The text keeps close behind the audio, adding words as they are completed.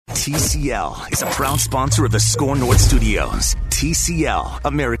TCL is a proud sponsor of the Score North Studios. TCL,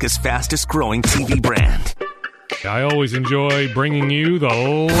 America's fastest growing TV brand. I always enjoy bringing you the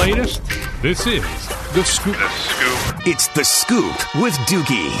latest. This is The Scoop. The Scoop. It's The Scoop with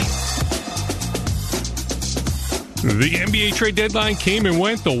Doogie. The NBA trade deadline came and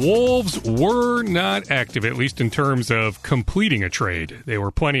went. The Wolves were not active, at least in terms of completing a trade. They were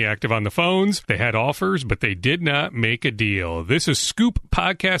plenty active on the phones. They had offers, but they did not make a deal. This is Scoop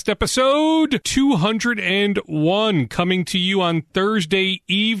Podcast episode 201, coming to you on Thursday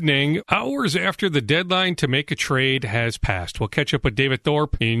evening, hours after the deadline to make a trade has passed. We'll catch up with David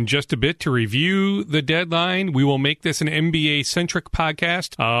Thorpe in just a bit to review the deadline. We will make this an NBA-centric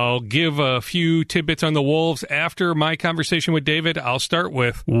podcast. I'll give a few tidbits on the Wolves after my conversation with David. I'll start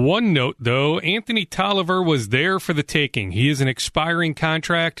with one note, though. Anthony Tolliver was there for the taking. He is an expiring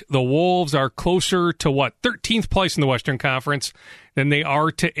contract. The Wolves are closer to, 13th place in the Western Conference than they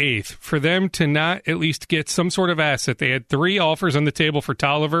are to 8th. For them to not at least get some sort of asset, they had 3 offers on the table for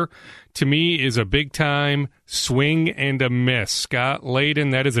Tolliver, to me is a big-time swing and a miss. Scott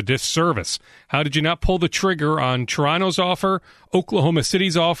Layden, that is a disservice. How did you not pull the trigger on Toronto's offer, Oklahoma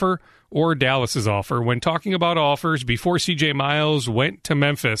City's offer, or Dallas's offer? When talking about offers, before C.J. Miles went to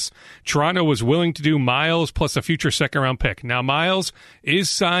Memphis, Toronto was willing to do Miles plus a future second-round pick. Now, Miles is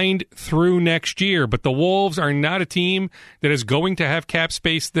signed through next year, but the Wolves are not a team that is going to have cap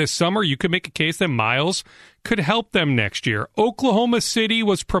space this summer. You could make a case that Miles could help them next year. Oklahoma City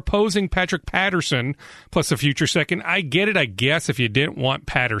was proposing Patrick Patterson plus a future second. I get it, I guess, if you didn't want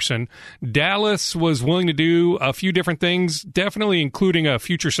Patterson. Dallas was willing to do a few different things, definitely including a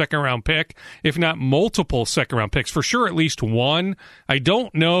future second-round pick, if not multiple second-round picks. For sure, at least one. I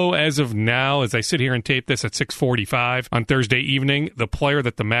don't know as of now, as I sit here and tape this at 6:45 on Thursday evening, the player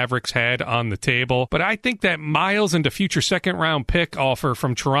that the Mavericks had on the table. But I think that Miles and a future second-round pick offer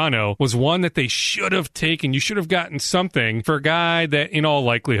from Toronto was one that they should have taken. You should have gotten something for a guy that, in all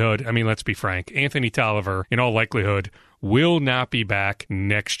likelihood, I mean, let's be frank, Anthony Tolliver, in all likelihood, will not be back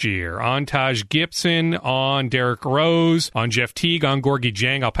next year. On Taj Gibson, on Derrick Rose, on Jeff Teague, on Gorgie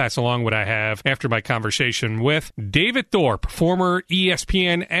Jang. I'll pass along what I have after my conversation with David Thorpe, former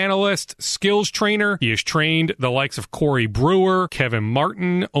ESPN analyst, skills trainer. He has trained the likes of Corey Brewer, Kevin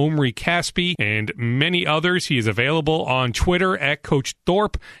Martin, Omri Caspi, and many others. He is available on Twitter at Coach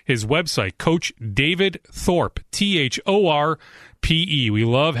Thorpe. His website, Coach David Thorpe, Thorpe. We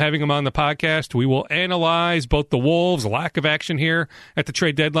love having him on the podcast. We will analyze both the Wolves' lack of action here at the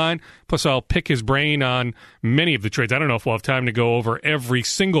trade deadline, plus I'll pick his brain on many of the trades. I don't know if we'll have time to go over every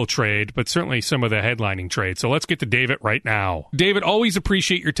single trade, but certainly some of the headlining trades. So let's get to David right now. David, always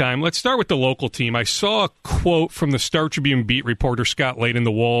appreciate your time. Let's start with the local team. I saw a quote from the Star Tribune beat reporter Scott Layden,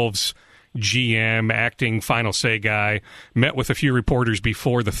 the Wolves GM, acting final say guy, met with a few reporters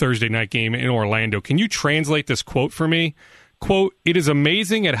before the Thursday night game in Orlando. Can you translate this quote for me? Quote, "It is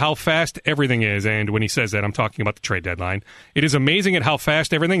amazing at how fast everything is," and when he says that, I'm talking about the trade deadline. "It is amazing at how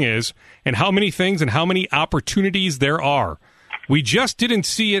fast everything is and how many things and how many opportunities there are. We just didn't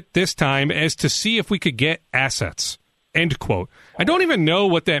see it this time as to see if we could get assets." End quote. I don't even know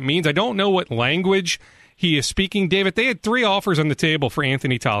what that means. I don't know what language he is speaking. David, they had 3 offers on the table for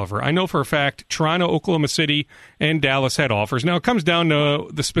Anthony Tolliver. I know for a fact Toronto, Oklahoma City, and Dallas had offers. Now, it comes down to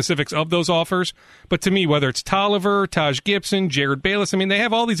the specifics of those offers, but to me, whether it's Tolliver, Taj Gibson, Jared Bayless, I mean, they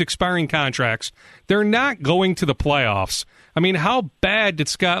have all these expiring contracts. They're not going to the playoffs. I mean, how bad did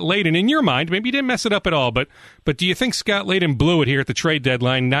Scott Layden, in your mind, maybe he didn't mess it up at all, but do you think Scott Layden blew it here at the trade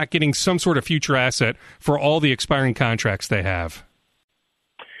deadline, not getting some sort of future asset for all the expiring contracts they have?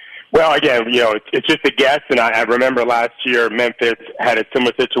 Well, again, it's just a guess, and I remember last year Memphis had a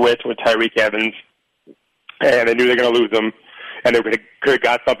similar situation with Tyreke Evans, and they knew they were going to lose him, and they could have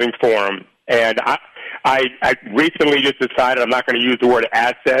got something for him. And I recently just decided I'm not going to use the word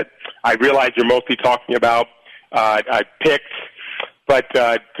asset. I realize you're mostly talking about picks, but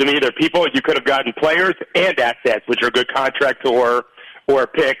to me, they're people. You could have gotten players and assets, which are good contracts or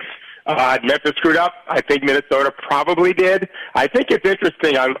picks. Memphis screwed up. I think Minnesota probably did. I think it's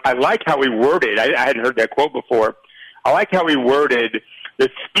interesting. I like how he worded. I hadn't heard that quote before. I like how he worded the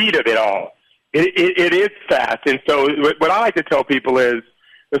speed of it all. It is fast. And so what I like to tell people is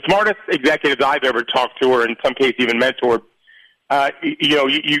the smartest executives I've ever talked to, or in some cases even mentored,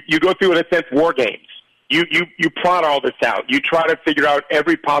 you go through, in a sense, war games. You plot all this out. You try to figure out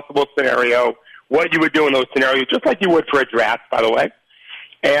every possible scenario, what you would do in those scenarios, just like you would for a draft, by the way.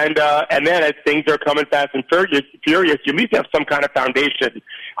 And then as things are coming fast and furious, you at least have some kind of foundation.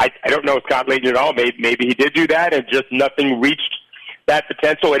 I don't know Scott Layden at all. Maybe he did do that and just nothing reached that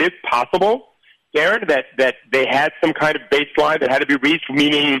potential. It is possible. Darren, that they had some kind of baseline that had to be reached,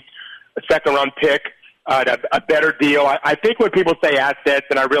 meaning a second-round pick, a better deal. I think when people say assets,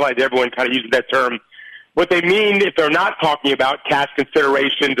 and I realize everyone kind of uses that term, what they mean if they're not talking about cash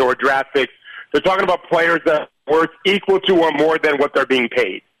considerations or draft picks, they're talking about players that are worth equal to or more than what they're being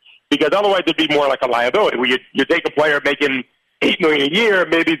paid. Because otherwise it'd be more like a liability, where you take a player making $8 million a year,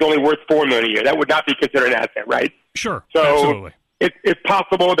 maybe he's only worth $4 million a year. That would not be considered an asset, right? Sure, so absolutely. It's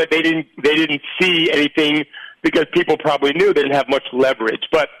possible that they didn't see anything because people probably knew they didn't have much leverage.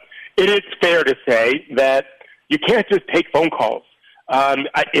 But it is fair to say that you can't just take phone calls.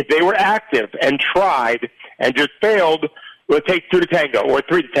 If they were active and tried and just failed, well, it takes 2 to tango or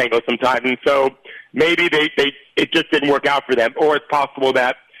 3 to tango sometimes. And so maybe it just didn't work out for them. Or it's possible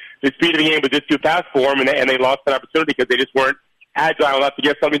that the speed of the game was just too fast for them, and they lost an opportunity because they just weren't agile enough to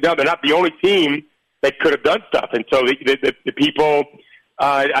get something done. They're not the only team that could have done stuff. And so the people,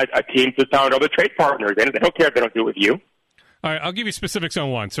 a team just found other trade partners. They don't care if they don't do it with you. All right, I'll give you specifics on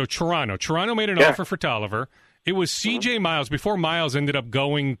one. So Toronto made an offer for Tolliver. It was C.J. Miles before Miles ended up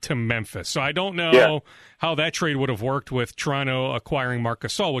going to Memphis. So I don't know how that trade would have worked with Toronto acquiring Marc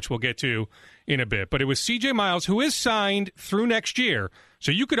Gasol, which we'll get to in a bit. But it was C.J. Miles, who is signed through next year.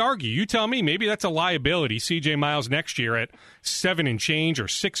 So you could argue, you tell me, maybe that's a liability, C.J. Miles next year at 7 and change or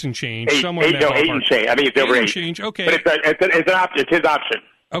 6 and change. Somewhere in that ballpark. 8 and change. I think it's over 8. Change. Okay. But it's an option. It's his option.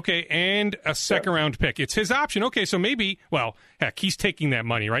 Okay, and a second-round pick. It's his option. Okay, so maybe, well, heck, he's taking that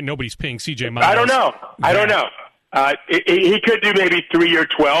money, right? Nobody's paying C.J. Miles. I don't know. He could do maybe 3 or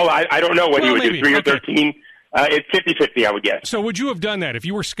 12. I don't know what he would do, 3 or 13. It's 50-50, I would guess. So would you have done that? If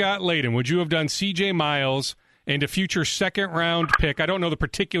you were Scott Layden, would you have done C.J. Miles and a future second-round pick? I don't know the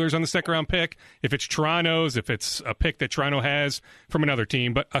particulars on the second-round pick, if it's Toronto's, if it's a pick that Toronto has from another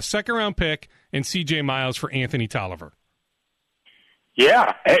team, but a second-round pick and C.J. Miles for Anthony Tolliver.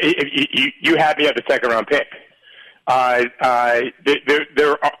 Yeah, you had me at the second-round pick.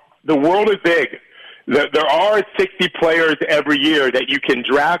 The world is big. There are 60 players every year that you can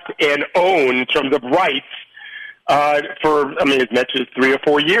draft and own in terms of rights for, as much as 3 or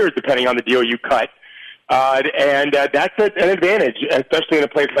 4 years, depending on the deal you cut. And that's an advantage, especially in a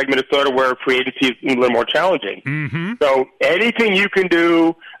place like Minnesota where free agency is a little more challenging. Mm-hmm. So anything you can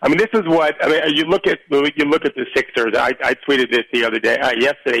do. This is what you look at the Sixers. I tweeted this the other day,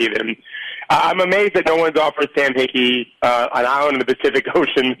 yesterday even. I'm amazed that no one's offered Sam Hinkie an island in the Pacific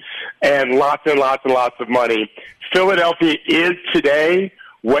Ocean and lots of money. Philadelphia is today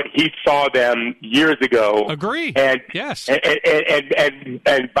what he saw them years ago. Agree. And yes. And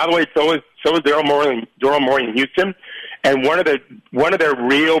by the way, so is Daryl Morey in Houston. And one of their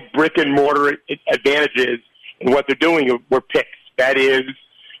real brick and mortar advantages in what they're doing were picks. That is,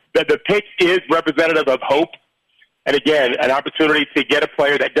 that the pick is representative of hope. And again, an opportunity to get a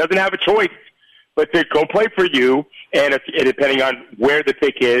player that doesn't have a choice, but to go play for you. And depending on where the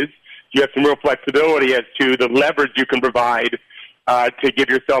pick is, you have some real flexibility as to the leverage you can provide to give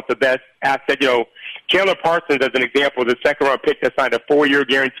yourself the best asset. Chandler Parsons, as an example, the second-round pick that signed a 4-year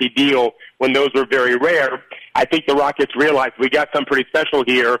guaranteed deal when those were very rare. I think the Rockets realized we got something pretty special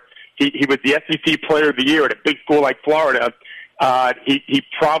here. He was the SEC Player of the Year at a big school like Florida. He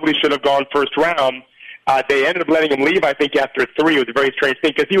probably should have gone first round. They ended up letting him leave, I think, after 3. It was a very strange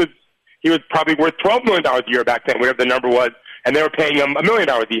thing because he was probably worth $12 million a year back then, whatever the number was, and they were paying him $1 million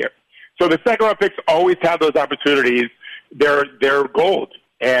a year. So the second-round picks always have those opportunities. They're gold.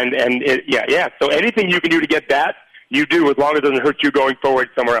 So anything you can do to get that, you do, as long as it doesn't hurt you going forward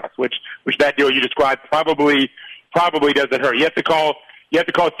somewhere else, which that deal you described probably doesn't hurt. You have to call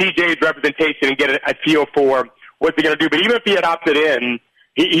CJ's representation and get a feel for what's he going to do. But even if he had opted in,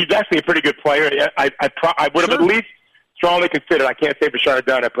 he's actually a pretty good player. I would have at least strongly considered. I can't say for sure I've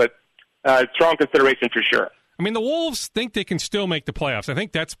done it, but strong consideration for sure. The Wolves think they can still make the playoffs. I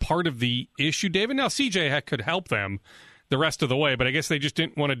think that's part of the issue, David. Now, CJ could help them the rest of the way, but I guess they just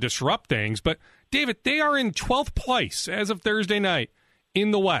didn't want to disrupt things. But, David, they are in 12th place as of Thursday night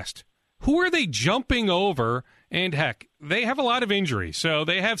in the West. Who are they jumping over? And, heck, they have a lot of injuries, so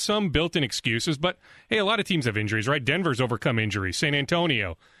they have some built-in excuses. But, hey, a lot of teams have injuries, right? Denver's overcome injuries, San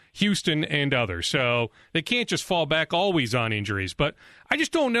Antonio, Houston, and others. So they can't just fall back always on injuries. But I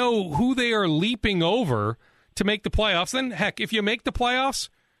just don't know who they are leaping over to make the playoffs. Then, heck, if you make the playoffs,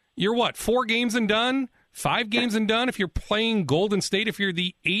 you're what, 4 games and done? 5 games and done if you're playing Golden State, if you're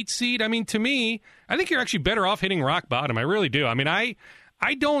the 8 seed? To me, I think you're actually better off hitting rock bottom. I really do.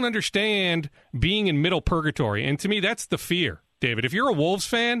 I don't understand being in middle purgatory. And to me, that's the fear, David. If you're a Wolves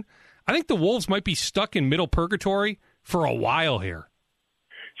fan, I think the Wolves might be stuck in middle purgatory for a while here.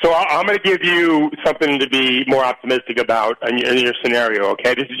 So I'm going to give you something to be more optimistic about in your scenario,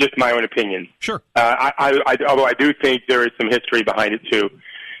 okay? This is just my own opinion. Sure. Although I do think there is some history behind it, too.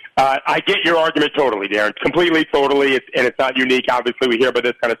 I get your argument totally, Darren. Completely, totally, and it's not unique. Obviously, we hear about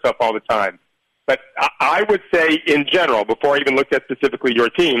this kind of stuff all the time. But I would say, in general, before I even looked at specifically your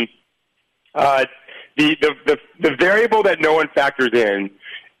team, the variable that no one factors in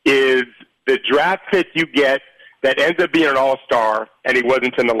is the draft pick you get that ends up being an all-star, and he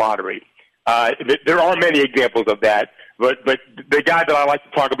wasn't in the lottery. There are many examples of that, but the guy that I like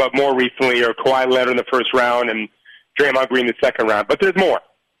to talk about more recently are Kawhi Leonard in the first round and Draymond Green in the second round. But there's more.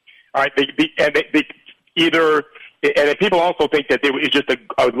 All right, and people also think that it was just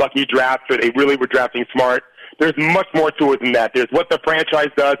a lucky draft or they really were drafting smart. There's much more to it than that. There's what the franchise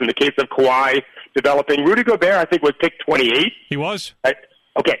does in the case of Kawhi developing. Rudy Gobert, I think, was picked 28. He was. Right?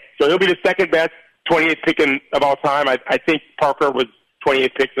 Okay, so he'll be the second best 28th pick of all time. I think Parker was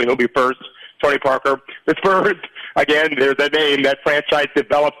 28th pick, so he'll be first. Tony Parker. The Spurs, again, there's a name. That franchise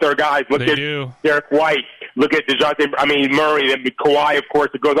develops their guys. Look at Derek White. Look at Murray. And Kawhi, of course.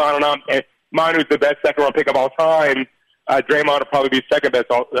 It goes on and on. And Manu's the best second-round pick of all time. Draymond will probably be second-best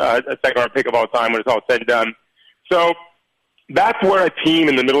second-round pick of all time when it's all said and done. So that's where a team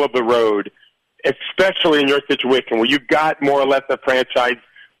in the middle of the road, especially in your situation where you've got more or less a franchise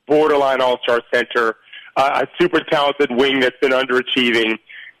borderline all-star center, a super talented wing that's been underachieving.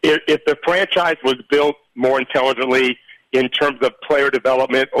 If the franchise was built more intelligently in terms of player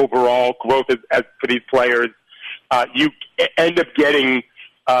development, overall growth as for these players, you end up getting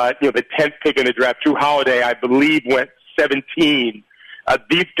the 10th pick in the draft. Drew Holiday, I believe, went 17.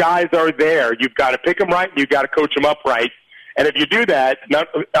 These guys are there. You've got to pick them right, and you've got to coach them up right. And if you do that,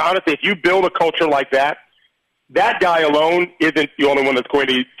 honestly, if you build a culture like that, that guy alone isn't the only one that's going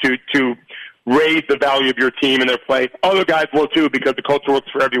to raise the value of your team and their play. Other guys will too, because the culture works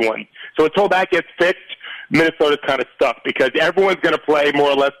for everyone. So until that gets fixed, Minnesota's kind of stuck because everyone's going to play more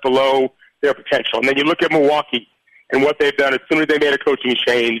or less below their potential. And then you look at Milwaukee and what they've done as soon as they made a coaching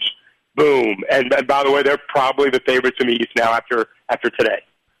change, boom. And by the way, they're probably the favorites in the East now after today.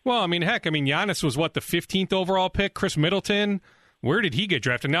 Well, Giannis was, the 15th overall pick? Chris Middleton, where did he get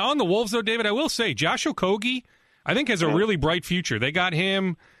drafted? Now, on the Wolves, though, David, I will say, Josh Okogie, I think, has a really bright future. They got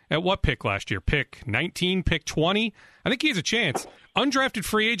him at what pick last year? Pick 19, pick 20? I think he has a chance. Undrafted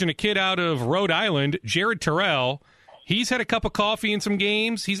free agent, a kid out of Rhode Island, Jared Terrell. He's had a cup of coffee in some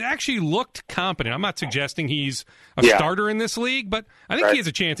games. He's actually looked competent. I'm not suggesting he's a starter in this league, but I think he has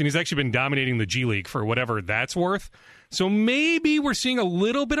a chance, and he's actually been dominating the G League for whatever that's worth. So maybe we're seeing a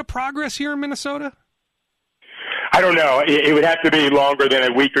little bit of progress here in Minnesota? I don't know. It would have to be longer than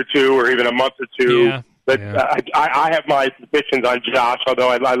a week or two or even a month or two. Yeah. But I have my suspicions on Josh, although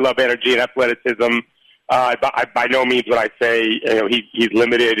I love energy and athleticism. By no means would I say he's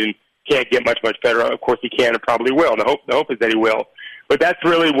limited and can't get much better. Of course he can and probably will. The hope is that he will. But that's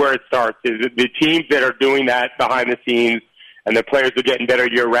really where it starts, is the teams that are doing that behind the scenes and the players are getting better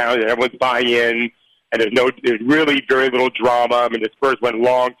year-round and everyone's buying in and there's really very little drama. The Spurs went a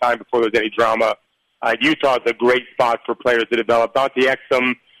long time before there was any drama. Utah is a great spot for players to develop. Dante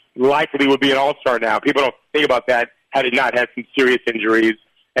Exum likely would be an all-star now. People don't think about that had he not had some serious injuries,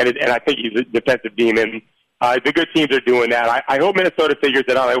 and I think he's a defensive demon. The good teams are doing that. I hope Minnesota figures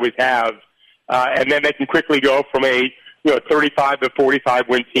it out. I always have, and then they can quickly go from a 35 to 45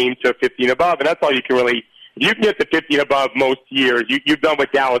 win team to 15 above, and that's all you can really. If you can get to 15 above most years, you've done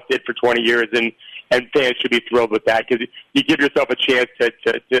what Dallas did for 20 years, and fans should be thrilled with that because you give yourself a chance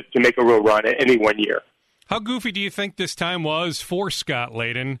to make a real run any 1 year. How goofy do you think this time was for Scott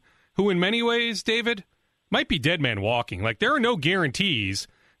Layden, who in many ways, David, might be dead man walking? Like, there are no guarantees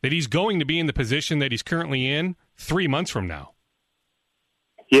that he's going to be in the position that he's currently in 3 months from now.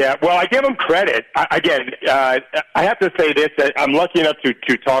 Yeah, well, I give him credit. I have to say this, that I'm lucky enough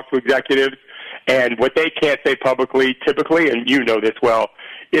to talk to executives, and what they can't say publicly, typically, and you know this well,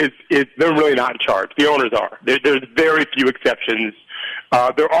 is they're really not in charge. The owners are. There's very few exceptions.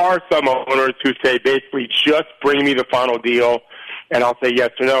 There are some owners who say basically just bring me the final deal, and I'll say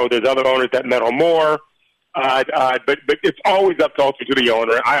yes or no. There's other owners that meddle more, but it's always up to the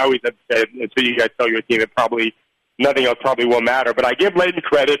owner. I always have said until you guys tell your team, nothing else probably will matter. But I give Layden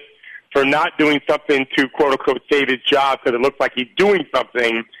credit for not doing something to quote unquote save his job because it looks like he's doing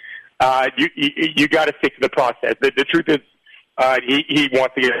something. You got to stick to the process. The truth is, he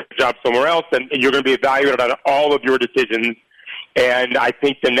wants to get a job somewhere else, and you're going to be evaluated on all of your decisions. And I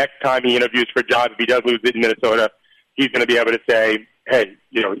think the next time he interviews for a job, if he does lose it in Minnesota, he's going to be able to say, hey,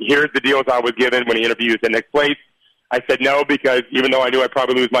 here's the deals I was given when he interviews the next place. I said no because even though I knew I'd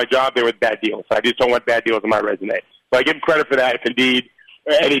probably lose my job, they were bad deals. I just don't want bad deals on my resume. So I give him credit for that if indeed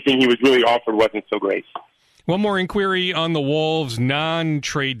anything he was really offered wasn't so great. One more inquiry on the Wolves,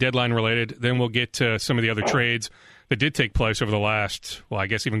 non-trade deadline related, then we'll get to some of the other trades that did take place over the last, well, I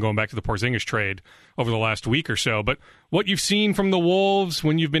guess even going back to the Porzingis trade over the last week or so. But what you've seen from the Wolves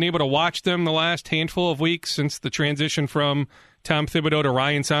when you've been able to watch them the last handful of weeks since the transition from Tom Thibodeau to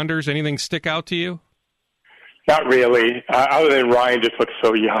Ryan Saunders, anything stick out to you? Not really. Other than Ryan just looks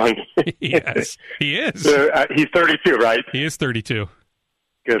so young. Yes, he is. He's 32, right? He is 32.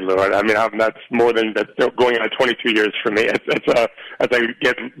 Good Lord. I mean, that's more than that's going on 22 years for me. It's as I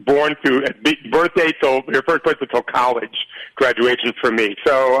get born to birthday till your first place until college graduation for me.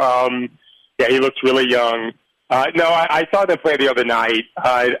 So, yeah, he looks really young. No, I saw them play the other night.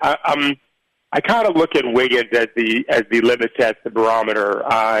 I kind of look at Wiggins as the litmus test, the barometer.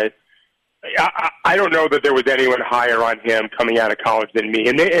 I don't know that there was anyone higher on him coming out of college than me,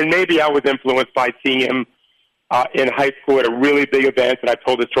 and maybe I was influenced by seeing him in high school at a really big event, and I've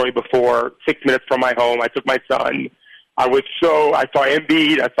told this story before, 6 minutes from my home. I took my son. I saw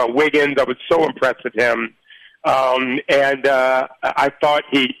Embiid, I saw Wiggins. I was so impressed with him. And I thought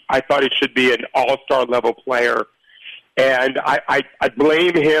he should be an all-star level player. And I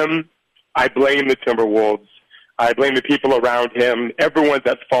blame him. I blame the Timberwolves. I blame the people around him. Everyone's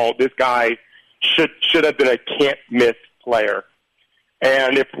at fault. This guy should have been a can't-miss player.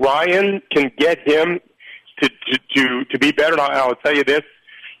 And if Ryan can get him to be better, and I'll tell you this,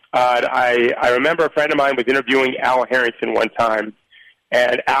 I remember a friend of mine was interviewing Al Harrington one time,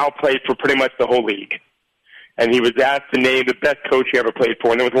 and Al played for pretty much the whole league. And he was asked to name the best coach he ever played for,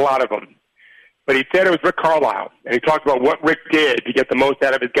 and there was a lot of them. But he said it was Rick Carlisle, and he talked about what Rick did to get the most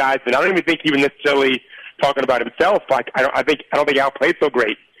out of his guys. And I don't even think he was necessarily talking about himself. Like I don't think Al played so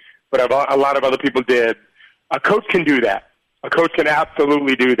great, but a lot of other people did. A coach can do that. A coach can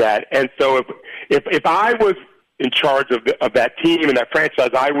absolutely do that. And so if I was in charge of that team and that franchise,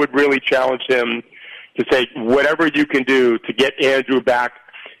 I would really challenge him to say whatever you can do to get Andrew back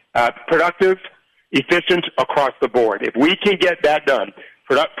productive, efficient across the board. If we can get that done,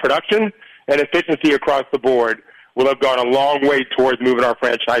 production and efficiency across the board will have gone a long way towards moving our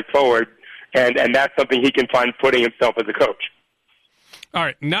franchise forward, and that's something he can find footing himself as a coach. All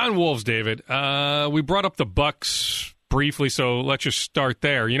right, non-Wolves, David. We brought up the Bucks briefly, so let's just start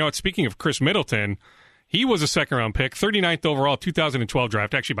there. You know what, speaking of Chris Middleton, he was a second-round pick, 39th overall, 2012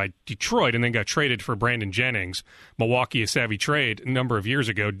 draft, actually by Detroit, and then got traded for Brandon Jennings. Milwaukee, a savvy trade a number of years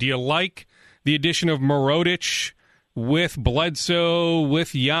ago. Do you like the addition of Mirotic with Bledsoe,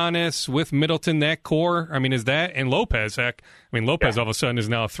 with Giannis, with Middleton, that core? I mean, is that, and Lopez, heck, I mean, Lopez all of a sudden is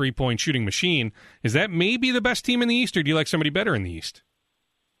now a three-point shooting machine. Is that maybe the best team in the East, or do you like somebody better in the East?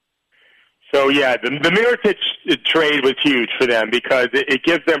 So, yeah, the Mirotic trade was huge for them because it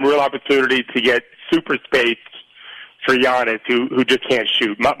gives them real opportunity to get super space for Giannis, who just can't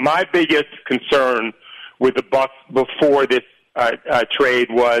shoot. My biggest concern with the Bucks before this trade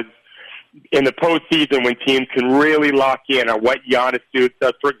was in the postseason when teams can really lock in on what Giannis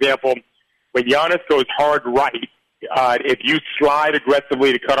does. For example, when Giannis goes hard right, if you slide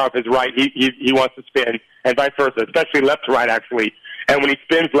aggressively to cut off his right, he wants to spin, and vice versa, especially left to right, actually. And when he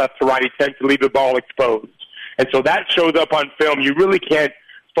spins left to right, he tends to leave the ball exposed. And so that shows up on film. You really can't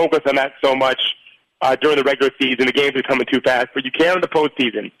focus on that so much during the regular season. The games are coming too fast, but you can in the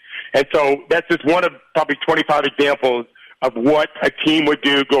postseason. And so that's just one of probably 25 examples of what a team would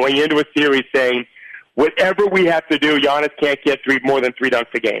do going into a series saying, whatever we have to do, Giannis can't get more than 3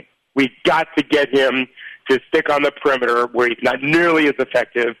 dunks a game. We've got to get him to stick on the perimeter where he's not nearly as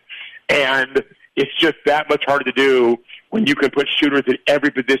effective. And it's just that much harder to do when you can put shooters in every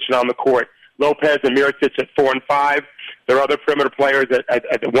position on the court. Lopez and Mirotic at 4 and 5. There are other perimeter players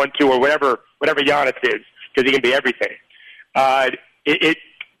at the 1, 2, or whatever Giannis is, because he can be everything. It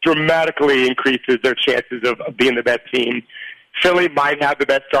dramatically increases their chances of being the best team. Philly might have the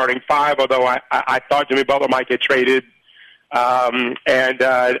best starting 5, although I thought Jimmy Butler might get traded. And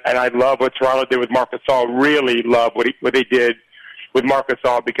I love what Toronto did with Marc Gasol. Really love what they did with Marc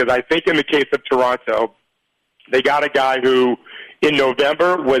Gasol, because I think in the case of Toronto, they got a guy who in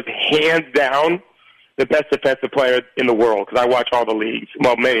November was hands down the best defensive player in the world, because I watch all the leagues,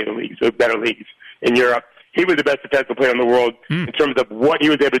 well, many of the leagues, the better leagues in Europe. He was the best defensive player in the world in terms of what he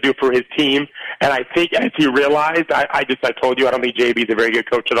was able to do for his team. And I think as he realized, I told you, I don't think JB's a very good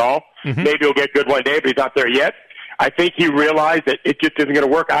coach at all. Mm-hmm. Maybe he'll get good one day, but he's not there yet. I think he realized that it just isn't going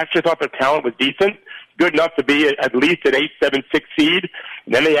to work. I actually thought their talent was decent, good enough to be at least an 8-7-6 seed.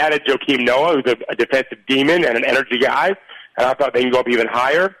 And then they added Joakim Noah, who's a defensive demon and an energy guy, and I thought they can go up even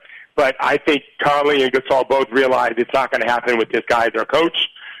higher. But I think Conley and Gasol both realized it's not going to happen with this guy as their coach.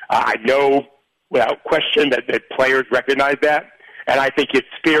 I know without question that players recognize that, and I think his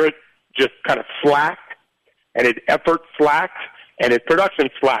spirit just kind of slacked, and his effort slacked, and his production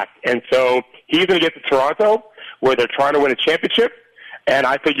slacked. And so he's going to get to Toronto, where they're trying to win a championship, and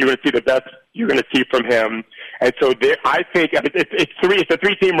I think you're going to see the best you're going to see from him. And so I think it's a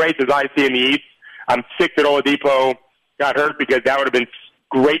three-team race as I see in the East. I'm sick that Oladipo got hurt because that would have been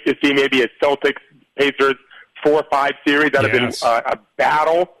great to see maybe a Celtics-Pacers 4-5 series. That would have been a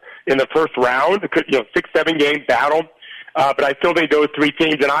battle in the first round, 6-7 game battle. But I still think those three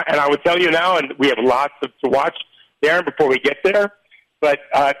teams, and I would tell you now, and we have lots to watch, Darren, before we get there. But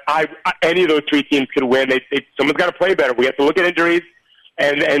any of those three teams could win. Someone's got to play better. We have to look at injuries,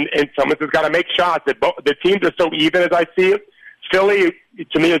 and someone's just got to make shots. The teams are so even as I see it. Philly,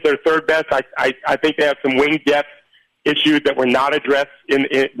 to me, is their third best. I think they have some wing depth issues that were not addressed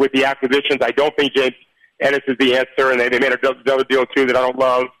with the acquisitions. I don't think James Ennis is the answer, and they made another deal too that I don't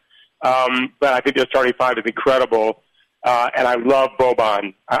love. But I think their starting five is incredible, and I love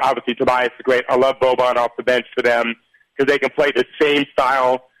Boban. Obviously, Tobias is great. I love Boban off the bench for them because they can play the same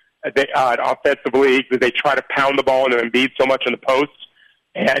style offensively because they try to pound the ball into Embiid so much in the post.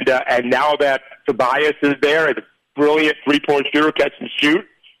 And now that Tobias is there, as a brilliant three-point shooter, catch and shoot.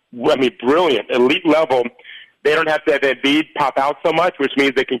 I mean, brilliant, elite level. They don't have to have Embiid pop out so much, which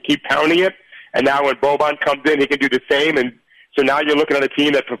means they can keep pounding it. And now when Boban comes in, he can do the same. And so now you're looking at a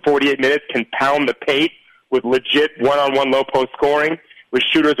team that for 48 minutes can pound the paint with legit one-on-one low-post scoring with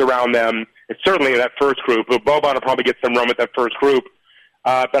shooters around them. And certainly in that first group. But Boban will probably get some run with that first group.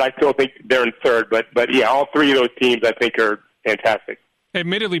 But I still think they're in third. But yeah, all three of those teams I think are fantastic.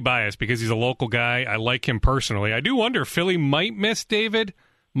 Admittedly biased because he's a local guy. I like him personally. I do wonder if Philly might miss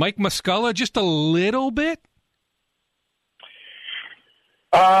Mike Muscala just a little bit.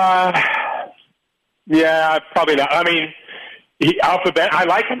 Yeah, probably not. I mean, I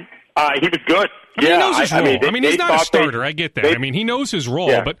like him. He was good. He knows his role. He's not a starter. I get that. He knows his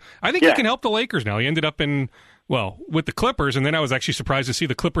role, but I think he can help the Lakers now. He ended up with the Clippers, and then I was actually surprised to see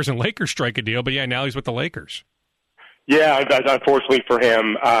the Clippers and Lakers strike a deal, but yeah, now he's with the Lakers. Yeah, unfortunately for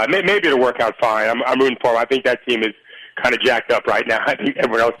him. Maybe it'll work out fine. I'm rooting for him. I think that team is kind of jacked up right now. I think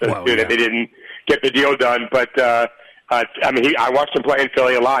everyone else does too, that they didn't get the deal done. But, I watched him play in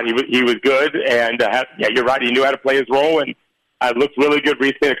Philly a lot. He was good, and, you're right. He knew how to play his role, and looked really good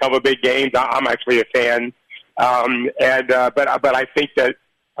recently in a couple of big games. I'm actually a fan. But I think that,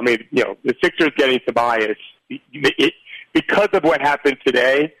 the Sixers getting Tobias, because of what happened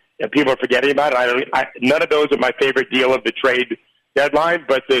today, and people are forgetting about it. None of those are my favorite deal of the trade deadline,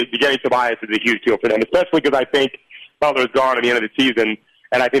 but the getting Tobias is a huge deal for them, especially because I think Butler's gone at the end of the season,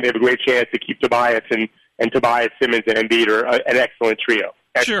 and I think they have a great chance to keep Tobias, and Tobias, Simmons, and Embiid are an excellent trio.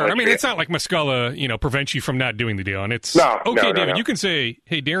 Sure. It's not like Muscala, prevents you from not doing the deal. And it's, David, you can say,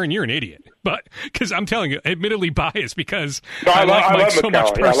 hey, Darren, you're an idiot. But, because I'm telling you, admittedly biased because I like Mike so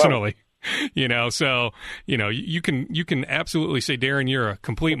much personally. You can absolutely say, Darren, you're a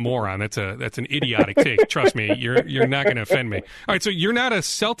complete moron. That's an idiotic take. Trust me, you're not going to offend me. All right, so you're not a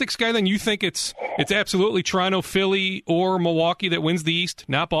Celtics guy, then? You think it's absolutely Toronto, Philly, or Milwaukee that wins the East,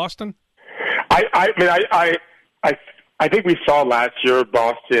 not Boston? I think we saw last year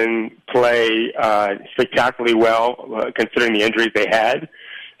Boston play spectacularly well, considering the injuries they had,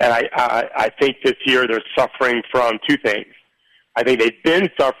 and I think this year they're suffering from two things. I think they've been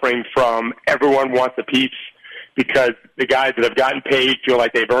suffering from everyone wants a piece because the guys that have gotten paid feel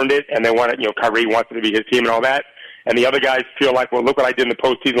like they've earned it, and they want it. Kyrie wants it to be his team and all that. And the other guys feel like, well, look what I did in the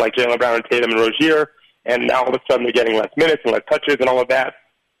postseason, like Jaylen Brown and Tatum and Rozier, and now all of a sudden they're getting less minutes and less touches and all of that.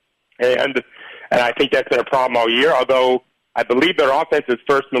 And I think that's been a problem all year, although I believe their offense is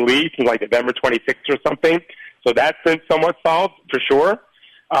first in the league since like November 26th or something. So that's been somewhat solved for sure.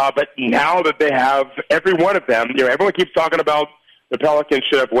 But now that they have every one of them, everyone keeps talking about the Pelicans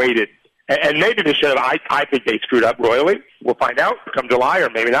should have waited. And maybe they should have. I think they screwed up royally. We'll find out come July, or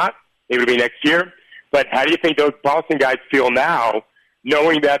maybe not. Maybe it'll be next year. But how do you think those Boston guys feel now,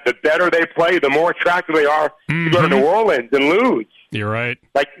 knowing that the better they play, the more attractive they are to go to New Orleans and lose? You're right.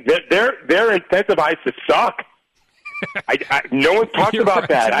 Like, they're incentivized to suck. No one talks about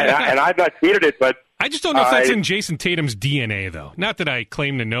that. And I've not tweeted it, but I just don't know if that's in Jason Tatum's DNA, though. Not that I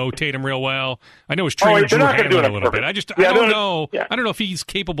claim to know Tatum real well. I know his trainer Drew Hanlon a little bit. I don't know. Yeah. I don't know if he's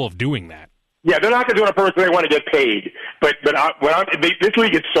capable of doing that. Yeah, they're not going to do it on purpose. They want to get paid. But this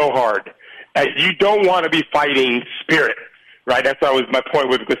league is so hard. You don't want to be fighting spirit, right? That's always my point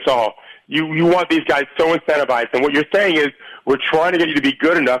with Gasol. You want these guys so incentivized. And what you're saying is we're trying to get you to be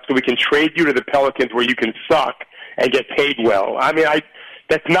good enough so we can trade you to the Pelicans where you can suck and get paid well.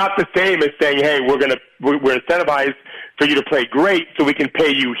 That's not the same as saying, hey, we're incentivized for you to play great so we can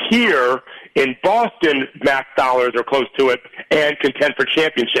pay you here in Boston max dollars or close to it and contend for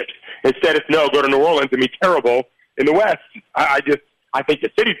championships. Instead, it's no, go to New Orleans and be terrible in the West. I think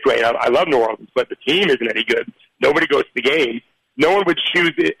the city's great. I love New Orleans, but the team isn't any good. Nobody goes to the game. No one would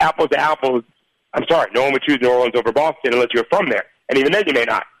choose apples to apples. I'm sorry, no one would choose New Orleans over Boston unless you're from there, and even then you may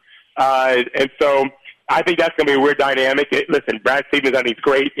not. And so I think that's going to be a weird dynamic. Listen, Brad Stevens, I think, is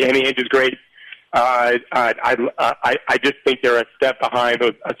great. Danny Ainge is great. I just think they're a step behind,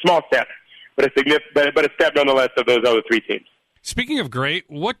 a small step, but a step nonetheless of those other three teams. Speaking of great,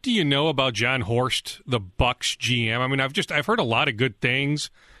 what do you know about John Horst, the Bucs GM? I mean, I've heard a lot of good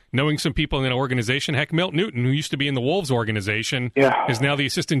things, knowing some people in the organization. Heck, Milt Newton, who used to be in the Wolves organization, is now the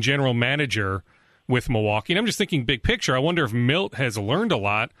assistant general manager with Milwaukee. And I'm just thinking big picture. I wonder if Milt has learned a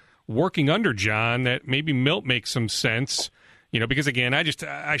lot working under John, that maybe Milt makes some sense, because again,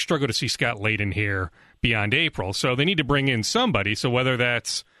 I struggle to see Scott Layden here beyond April. So they need to bring in somebody. So whether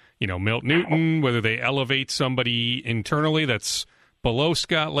that's Milt Newton, whether they elevate somebody internally that's below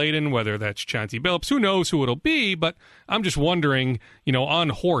Scott Layden, whether that's Chauncey Billups, who knows who it'll be, but I'm just wondering, on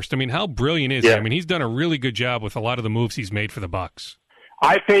Horst, I mean, how brilliant is he? I mean, he's done a really good job with a lot of the moves he's made for the Bucs.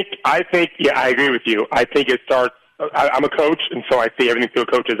 I think, I agree with you. I think it starts, I'm a coach, and so I see everything through a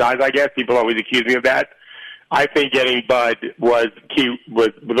coach's eyes, I guess. People always accuse me of that. I think getting Bud was key, was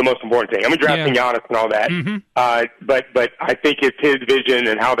the most important thing. I mean, drafting Giannis and all that. Mm-hmm. But I think it's his vision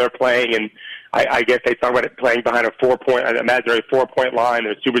and how they're playing, and I guess they talk about it playing behind an imaginary 4-point line.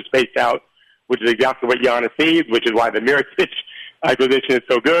 They're super spaced out, which is exactly what Giannis needs, which is why the Mirotic acquisition is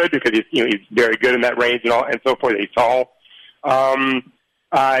so good, because he's very good in that range and all, and so forth. He's tall.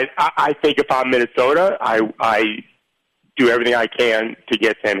 I think if I'm Minnesota, I do everything I can to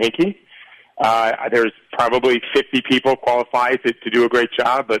get Sam Hinkie. There's probably 50 people qualified to do a great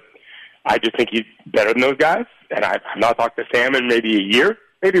job, but I just think he's better than those guys. And I've not talked to Sam in maybe a year,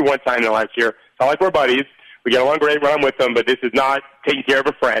 maybe one time in the last year. It's not like we're buddies. We get along great when I'm with them, but this is not taking care of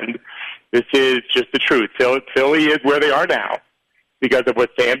a friend. This is just the truth. Philly is where they are now because of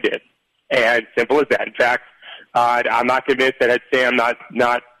what Sam did. And simple as that. In fact, I'm not convinced that had Sam not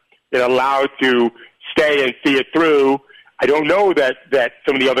been allowed to stay and see it through, I don't know that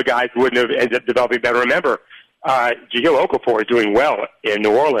some of the other guys wouldn't have ended up developing better. Remember, Jahlil Okafor is doing well in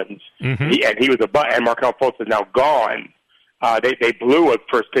New Orleans, and he was and Markelle Fultz is now gone. They blew a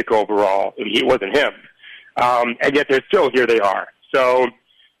first pick overall. It wasn't him, and yet they're still here. They are. So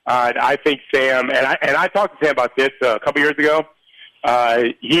I think Sam and I talked to Sam about this a couple years ago.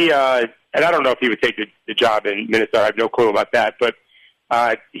 And I don't know if he would take the job in Minnesota. I have no clue about that. But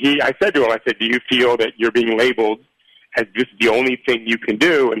I said to him, do you feel that you're being labeled as this is the only thing you can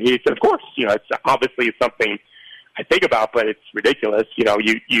do? And he said, of course. It's obviously something I think about, but it's ridiculous. You're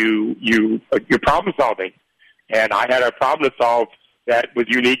problem solving. And I had a problem to solve that was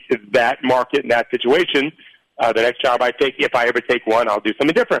unique to that market and that situation. The next job I take, if I ever take one, I'll do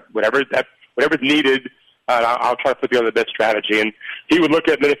something different. Whatever's needed, I'll try to put together the best strategy. And he would look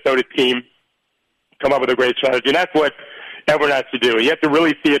at Minnesota's team, come up with a great strategy. And that's what everyone has to do. You have to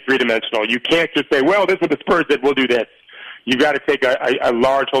really see it three-dimensional. You can't just say, well, this is what the Spurs did, we'll do this. You've got to take a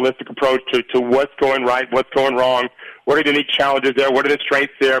large, holistic approach to what's going right, what's going wrong, what are the unique challenges there, what are the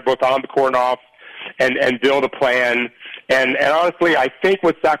strengths there, both on the court and off, and build a plan. And honestly, I think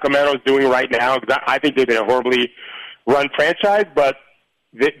what Sacramento is doing right now, because I think they've been a horribly run franchise, but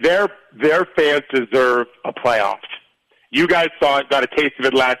their fans deserve a playoff. You guys got a taste of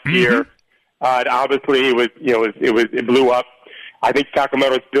it last year. Obviously, it blew up. I think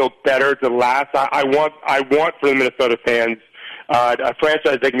Sacramento's built better to last. I want for the Minnesota fans a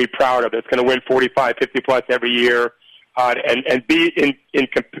franchise they can be proud of. That's going to win 45, 50 plus every year, and be in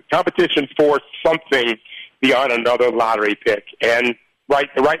competition for something beyond another lottery pick. And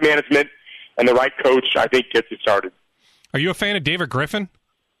the right management and the right coach, I think, gets it started. Are you a fan of David Griffin?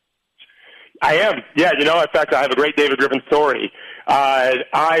 I am. Yeah, in fact, I have a great David Griffin story.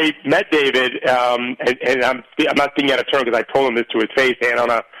 I met David, and I'm not speaking out of turn because I told him this to his face, and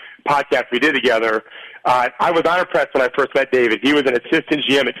on a podcast we did together. I was unimpressed when I first met David. He was an assistant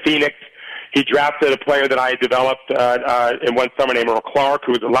GM at Phoenix. He drafted a player that I had developed in one summer named Earl Clark,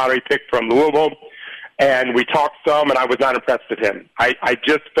 who was a lottery pick from Louisville. And we talked some, and I was not impressed with him. I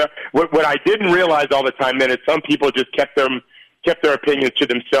just what I didn't realize all the time then is some people just kept their opinions to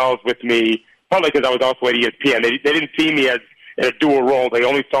themselves with me, partly because I was also at ESPN. They didn't see me as in a dual role. They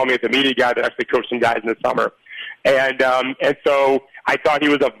only saw me as a media guy that actually coached some guys in the summer. And so I thought he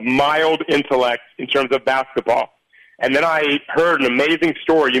was of mild intellect in terms of basketball. And then I heard an amazing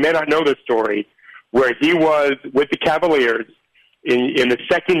story. You may not know this story, where he was with the Cavaliers in the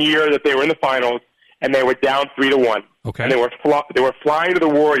second year that they were in the finals, and they were down 3-1. Okay. And they were flying to the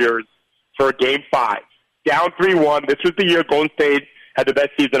Warriors for Game 5. Down 3-1. This was the year Golden State had the best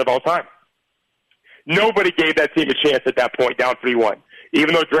season of all time. Nobody gave that team a chance at that point, down 3-1.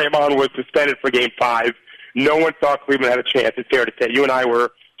 Even though Draymond was suspended for Game 5, no one thought Cleveland had a chance. It's fair to say. You and I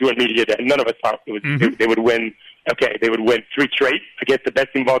were doing media day. None of us thought it was, they would win. Okay, they would win 3 straight against the best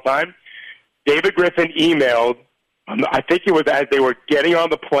team of all time. David Griffin emailed, I think it was as they were getting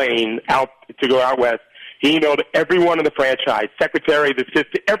on the plane out to go out west, he emailed everyone in the franchise, secretary, the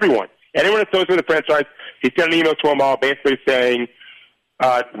assistant, everyone. Anyone associated with the franchise, he sent an email to them all basically saying,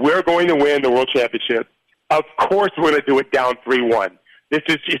 we're going to win the World Championship. Of course we're going to do it down 3-1. This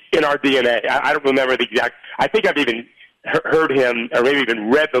is just in our DNA. I don't remember the exact. I think I've even heard him or maybe even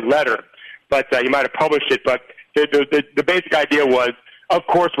read the letter, but he might have published it. But the basic idea was, of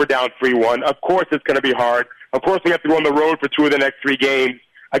course we're down 3-1. Of course it's going to be hard. Of course we have to go on the road for 2 of the next 3 games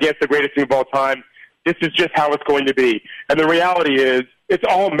against the greatest team of all time. This is just how it's going to be. And the reality is, it's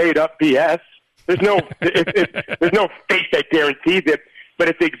all made up BS. There's no there's no fate that guarantees it, but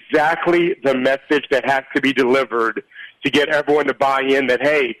it's exactly the message that has to be delivered to get everyone to buy in that,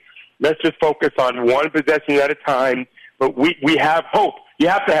 hey, let's just focus on one possession at a time, but we have hope. You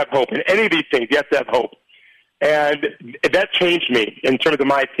have to have hope. In any of these things, you have to have hope. And that changed me in terms of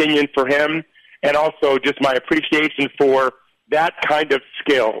my opinion for him and also just my appreciation for that kind of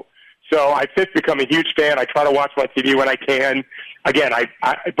skill. So I've since become a huge fan. I try to watch my TV when I can. Again,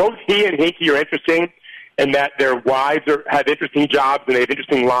 both he and Hinkie are interesting in that their wives have interesting jobs and they have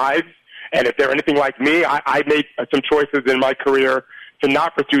interesting lives. And if they're anything like me, I made some choices in my career to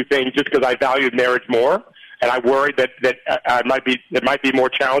not pursue things just because I valued marriage more. And I worried that it might be more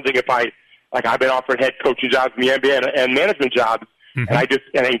challenging if I've been offered head coaching jobs in the NBA and management jobs. Mm-hmm.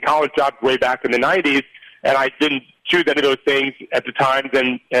 And in college jobs way back in the 90s. And I didn't choose any of those things at the time.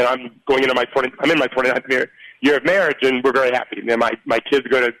 And I'm going into I'm in my 29th year of marriage, and we're very happy. And my kids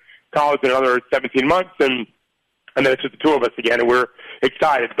go to college in another 17 months, and then it's just the 2 of us again, and we're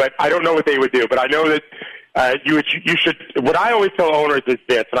excited. But I don't know what they would do. But I know that you should. What I always tell owners is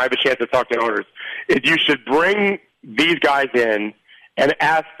this, and I have a chance to talk to owners, is you should bring these guys in and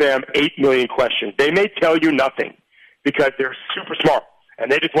ask them 8 million questions. They may tell you nothing because they're super smart,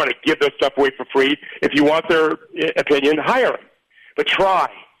 and they just want to give their stuff away for free. If you want their opinion, hire them. But try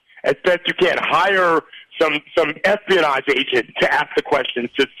as best you can. Hire some espionage agent to ask the questions,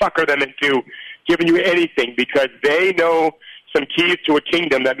 to sucker them into giving you anything, because they know some keys to a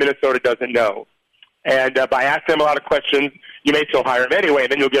kingdom that Minnesota doesn't know. And by asking them a lot of questions, you may still hire them anyway,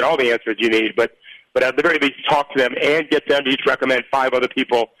 and then you'll get all the answers you need. But at the very least, talk to them and get them to each recommend 5 other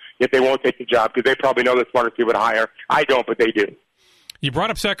people if they won't take the job, because they probably know the smartest people to hire. I don't, but they do. You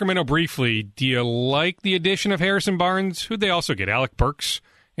brought up Sacramento briefly. Do you like the addition of Harrison Barnes? Who'd they also get? Alec Burks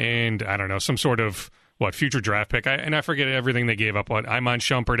and, I don't know, some sort of, future draft pick? I forget everything they gave up. Iman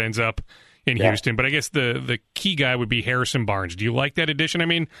Shumpert ends up in Houston. But I guess the key guy would be Harrison Barnes. Do you like that addition? I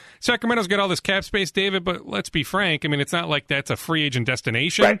mean, Sacramento's got all this cap space, David, but let's be frank. I mean, it's not like that's a free agent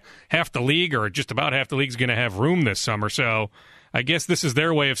destination. Right. Half the league, or just about half the league, is going to have room this summer. So I guess this is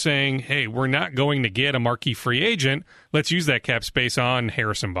their way of saying, hey, we're not going to get a marquee free agent. Let's use that cap space on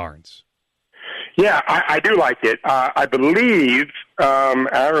Harrison Barnes. Yeah, I do like it. I believe, I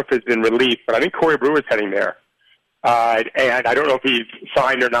don't know if it's been released, but I think Corey Brewer's heading there. And I don't know if he's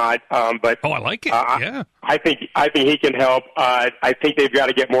signed or not. But I like it. Yeah, I think he can help. I think they've got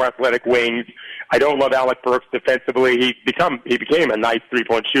to get more athletic wings. I don't love Alec Burks defensively. He became a nice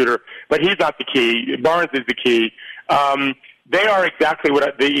 3-point shooter, but he's not the key. Barnes is the key. They are exactly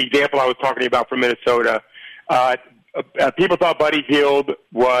what the example I was talking about from Minnesota. People thought Buddy Hield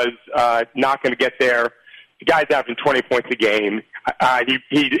was not going to get there. The guy's averaging 20 points a game.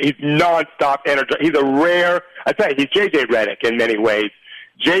 He's nonstop energy. He's a rare. I tell you, he's J.J. Redick in many ways.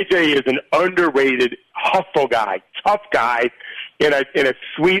 J.J. is an underrated hustle guy, tough guy, in a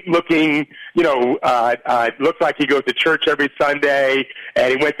sweet looking. Looks like he goes to church every Sunday,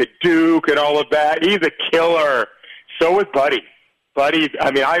 and he went to Duke and all of that. He's a killer. So is Buddy. Buddy,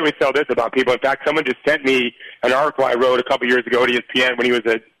 I mean, I always tell this about people. In fact, someone just sent me an article I wrote a couple years ago at ESPN when he was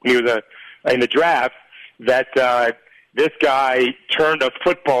in the draft, that this guy turned a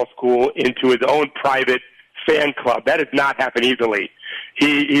football school into his own private fan club. That does not happen easily.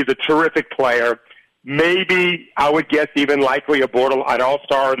 He's a terrific player. Maybe, I would guess, even likely an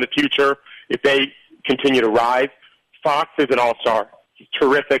all-star in the future if they continue to rise. Fox is an all-star. He's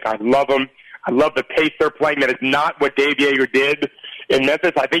terrific. I love him. I love the pace they're playing. That is not what Dave Yeager did in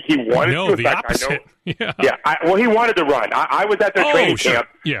Memphis. I think he wanted to. The opposite. He wanted to run. I was at their training camp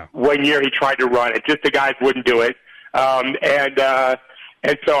one year. He tried to run it. Just the guys wouldn't do it. And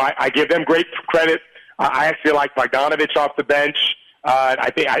so I give them great credit. I actually like Bogdanovich off the bench.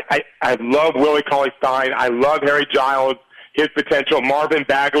 I love Willie Cauley-Stein. I love Harry Giles, his potential. Marvin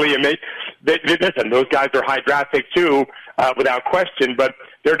Bagley, and listen, those guys are high draft picks too, without question. But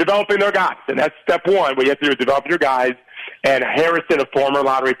they're developing their guys, and that's step one. What you have to do is develop your guys. And Harrison, a former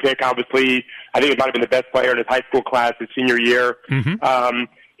lottery pick, obviously, I think he might have been the best player in his high school class his senior year. Mm-hmm.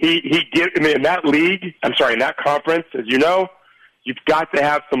 In that league, in that conference, as you know, you've got to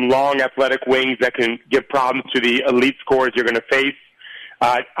have some long athletic wings that can give problems to the elite scorers you're going to face.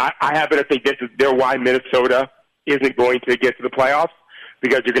 I happen to think this is why Minnesota isn't going to get to the playoffs,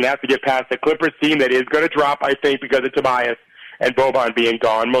 because you're going to have to get past the Clippers team that is going to drop, I think, because of Tobias and Boban being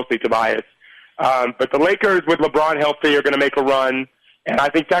gone, mostly Tobias. But the Lakers, with LeBron healthy, are going to make a run, and I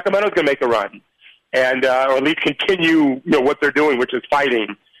think Sacramento's going to make a run, and or at least continue what they're doing, which is fighting.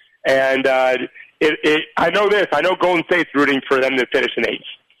 And I know this. I know Golden State's rooting for them to finish in eighth,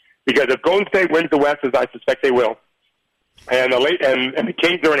 because if Golden State wins the West, as I suspect they will, and the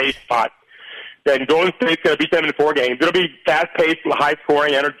Kings are in eighth spot, then Golden State's going to beat them in 4 games. It'll be fast-paced,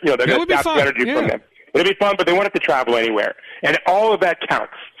 high-scoring energy. They're going to tap energy from them. It'll be fun, but they want it to travel anywhere, and all of that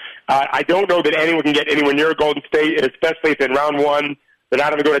counts. I don't know that anyone can get anywhere near Golden State, especially if in round one they're not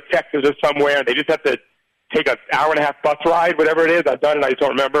going to go to Texas or somewhere. They just have to take an hour-and-a-half bus ride, whatever it is. I've done it. I just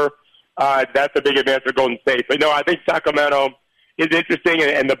don't remember. That's a big advance for Golden State. But, no, I think Sacramento is interesting,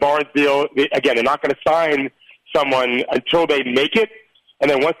 and the Barnes deal, again, they're not going to sign someone until they make it. And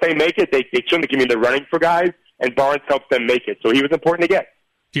then once they make it, they shouldn't give me the running for guys, and Barnes helps them make it. So he was important to get.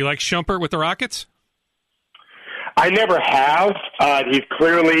 Do you like Shumpert with the Rockets? I never have. He's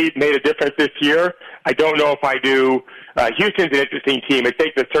clearly made a difference this year. I don't know if I do. Houston's an interesting team. It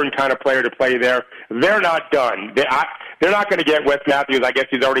takes a certain kind of player to play there. They're not done. They're not going to get Wes Matthews. I guess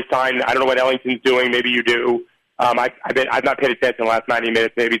he's already signed. I don't know what Ellington's doing. Maybe you do. I've not paid attention in the last 90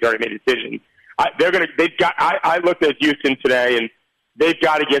 minutes. Maybe he's already made a decision. I looked at Houston today, and they've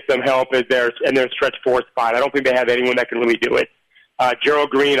got to get some help in their stretch 4 spot. I don't think they have anyone that can really do it. Gerald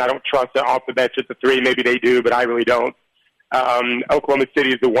Green, I don't trust off the bench at the 3. Maybe they do, but I really don't. Oklahoma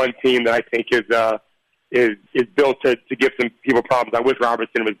City is the one team that I think is built to give some people problems. I wish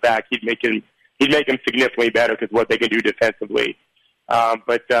Robertson was back. He'd make him significantly better because what they can do defensively.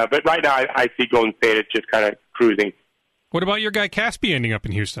 But right now, I see Golden State as just kind of cruising. What about your guy Caspi ending up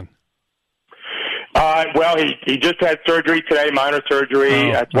in Houston? Well, he just had surgery today, minor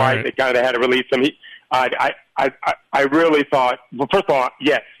surgery. That's why they kind of had to release him. I really thought, well, first of all,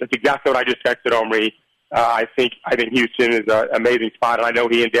 yes, that's exactly what I just texted Omri. I think Houston is an amazing spot, and I know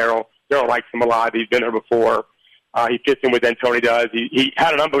he and Daryl likes him a lot. He's been there before. He fits in with D'Antoni does. He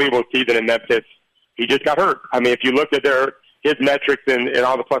had an unbelievable season in Memphis. He just got hurt. I mean, if you looked at his metrics and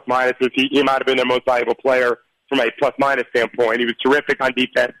all the plus minuses, he might have been their most valuable player from a plus minus standpoint. He was terrific on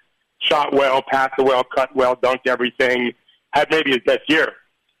defense, shot well, passed well, cut well, dunked everything. Had maybe his best year.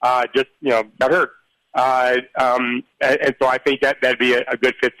 Got hurt. And so I think that'd be a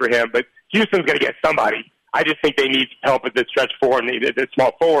good fit for him. But Houston's going to get somebody. I just think they need help at the stretch 4 and the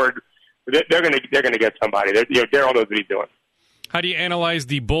small forward. They're going to get somebody. Daryl knows what he's doing. How do you analyze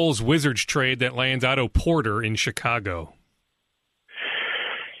the Bulls-Wizards trade that lands Otto Porter in Chicago?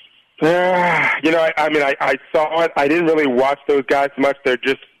 I saw it. I didn't really watch those guys much. They're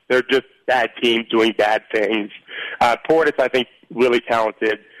just bad teams doing bad things. Portis, I think, really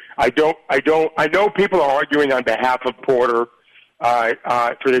talented. I know people are arguing on behalf of Porter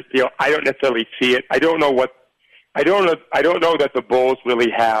for this deal. I don't necessarily see it. I don't know that the Bulls really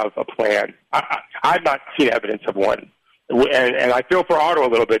have a plan. I've not seen evidence of one. And I feel for Otto a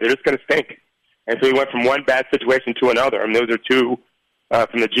little bit. They're just going to stink. And so he went from one bad situation to another. I mean, those are two,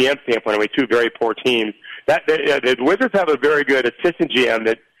 from the GM standpoint, anyway, 2 very poor teams. The Wizards have a very good assistant GM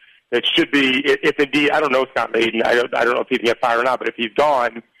that should be, if indeed, I don't know Scott Layden. I don't know if he can get fired or not, but if he's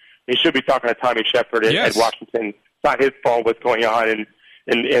gone, he should be talking to Tommy Shepard at Washington. It's not his fault what's going on,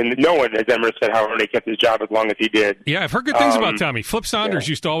 and no one has ever said how he kept his job as long as he did. Yeah, I've heard good things about Tommy. Flip Saunders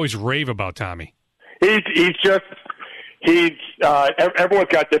used to always rave about Tommy. Everyone's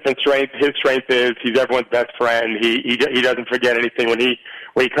got different strengths. His strength is he's everyone's best friend. He doesn't forget anything when he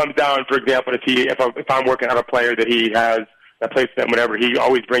comes down. For example, if I'm working on a player that he has that plays them, whatever, he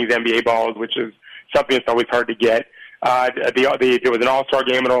always brings NBA balls, which is something that's always hard to get. There was an All-Star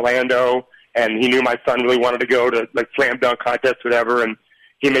game in Orlando, and he knew my son really wanted to go to like slam dunk contests, whatever, and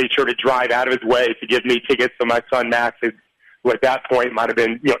he made sure to drive out of his way to give me tickets. So my son Max, who at that point might have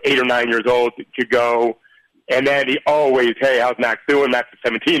been 8 or 9 years old, could go. And then he always, hey, how's Max doing? Max is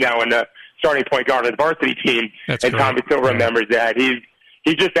 17 now and the starting point guard on the varsity team. That's and great. Tommy still remembers that. He's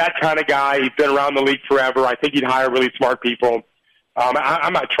just that kind of guy. He's been around the league forever. I think he'd hire really smart people.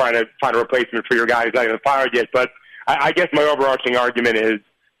 I'm not trying to find a replacement for your guy who's not even fired yet, but I guess my overarching argument is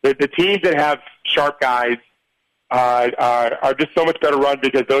that the teams that have sharp guys are just so much better run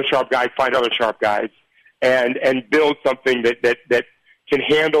because those sharp guys find other sharp guys and build something that can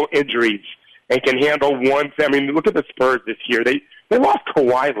handle injuries and can handle one. I mean, look at the Spurs this year. They lost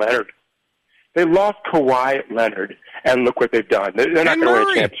Kawhi Leonard. And look what they've done. They're not going to win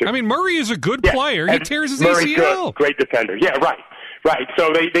a championship. I mean, Murray is a good player. He tears his Murray's ACL. Good, great defender. Yeah, right.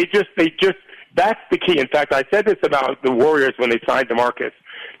 So they just that's the key. In fact, I said this about the Warriors when they signed DeMarcus.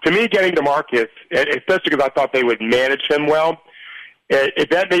 To me, getting DeMarcus, especially because I thought they would manage him well,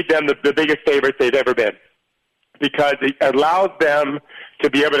 that made them the biggest favorites they've ever been, because it allows them to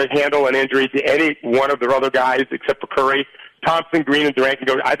be able to handle an injury to any one of their other guys except for Curry. Thompson, Green, and Durant can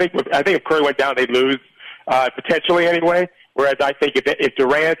go. I think if Curry went down, they'd lose potentially anyway. Whereas I think if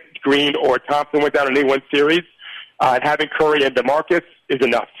Durant, Green, or Thompson went down in any one series, having Curry and DeMarcus is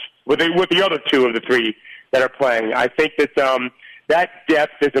enough. With the other two of the three that are playing, I think that that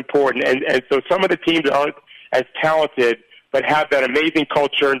depth is important. And so some of the teams that aren't as talented but have that amazing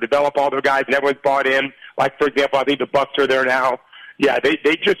culture and develop all their guys and everyone's bought in. Like, for example, I think the Bucks are there now. Yeah,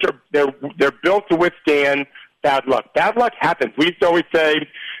 they just are. They're built to withstand bad luck. Bad luck happens. We used to always say,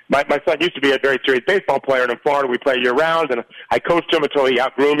 my son used to be a very serious baseball player, and in Florida we play year-round, and I coached him until he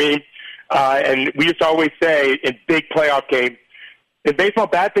outgrew me. And we used to always say in big playoff games, in baseball,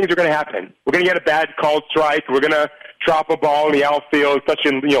 bad things are going to happen. We're going to get a bad called strike. We're going to drop a ball in the outfield,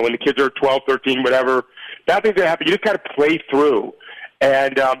 especially when the kids are 12, 13, whatever. Bad things are going to happen. You just got to play through.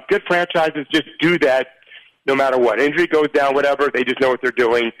 And good franchises just do that no matter what. Injury goes down, whatever. They just know what they're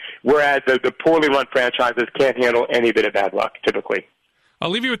doing. Whereas the poorly run franchises can't handle any bit of bad luck, typically. I'll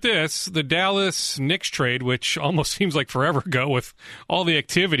leave you with this. The Dallas Knicks trade, which almost seems like forever ago with all the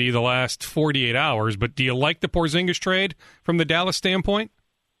activity the last 48 hours. But do you like the Porzingis trade from the Dallas standpoint?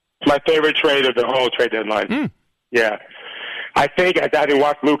 My favorite trade of the whole trade deadline. Yeah. I think, having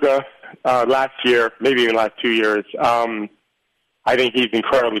watched Luka last year, maybe even last 2 years, I think he's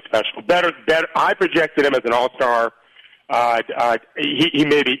incredibly special. Better. I projected him as an all-star. He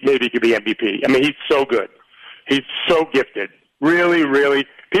maybe could be MVP. I mean, he's so good. He's so gifted. Really, really.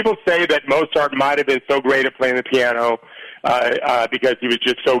 People say that Mozart might have been so great at playing the piano because he was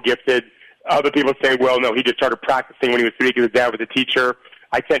just so gifted. Other people say, well, no, he just started practicing when he was 3 because his dad was a teacher.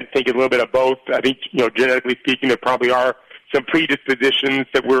 I tend to think a little bit of both. I think, genetically speaking, there probably are some predispositions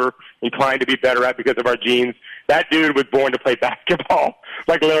that we're inclined to be better at because of our genes. That dude was born to play basketball,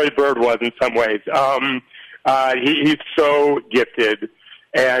 like Larry Bird was in some ways. He's so gifted,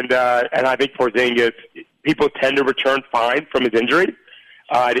 and I think Porzingis, people tend to return fine from his injury.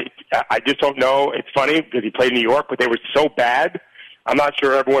 I just don't know. It's funny because he played in New York, but they were so bad. I'm not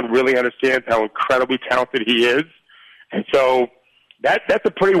sure everyone really understands how incredibly talented he is, and so that's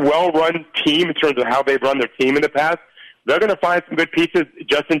a pretty well-run team in terms of how they've run their team in the past. They're going to find some good pieces.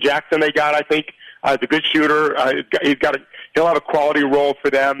 Justin Jackson, they got, I think, is a good shooter. He'll have a quality role for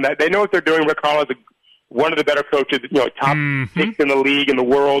them. They know what they're doing. Rick Carlisle is one of the better coaches, top 6 in the league, in the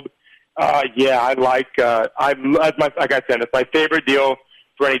world. I like. Like I said, it's my favorite deal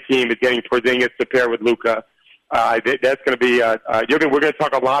for any team is getting Porzingis to pair with Luka. That's going to be. We're going to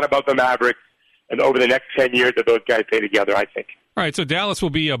talk a lot about the Mavericks and over the next 10 years that those guys play together, I think. All right, so Dallas will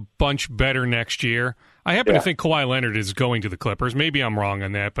be a bunch better next year. I happen to think Kawhi Leonard is going to the Clippers. Maybe I'm wrong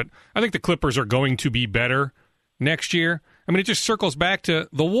on that, but I think the Clippers are going to be better next year. I mean, it just circles back to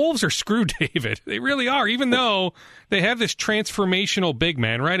the Wolves are screwed, David. They really are, even though they have this transformational big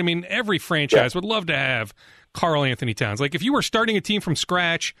man, right? I mean, every franchise would love to have Karl Anthony Towns. Like, if you were starting a team from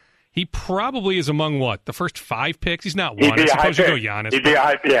scratch, he probably is among, the first 5 picks? He's not one. I suppose you go Giannis. He'd be a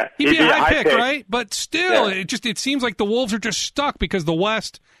high pick, right? But still, it seems like the Wolves are just stuck because the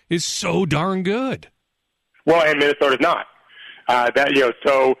West is so darn good. Well, and Minnesota's not.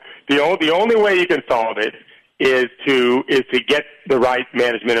 So the only way you can solve it is to get the right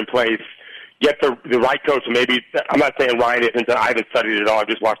management in place, get the right coach. Maybe I'm not saying Ryan isn't. I haven't studied it at all. I've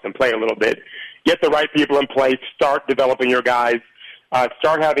just watched him play a little bit. Get the right people in place. Start developing your guys.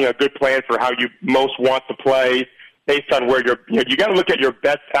 Start having a good plan for how you most want to play based on where you got to look at your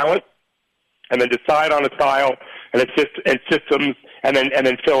best talent and then decide on a style and systems and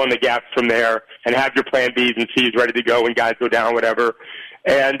then fill in the gaps from there and have your plan Bs and Cs ready to go when guys go down, whatever,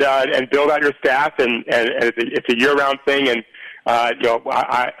 and build out your staff and it's a year-round thing. And I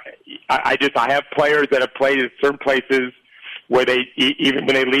have players that have played at certain places where they even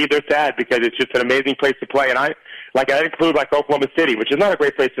when they leave they're sad because it's just an amazing place to play. And I include Oklahoma City, which is not a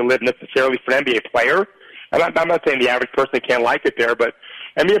great place to live necessarily for an NBA player. I'm not saying the average person can't like it there, but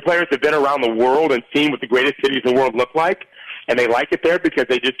NBA players have been around the world and seen what the greatest cities in the world look like. and they like it there because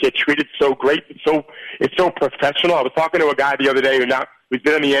they just get treated so great. It's so professional. I was talking to a guy the other day who's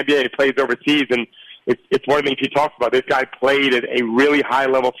been in the NBA and plays overseas, and it's one of the things he talks about. This guy played at a really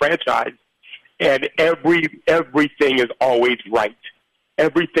high-level franchise, and everything is always right.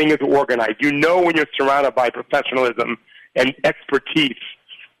 Everything is organized. You know when you're surrounded by professionalism and expertise,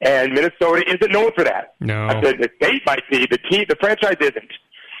 and Minnesota isn't known for that. No. I said the state might be, the franchise isn't.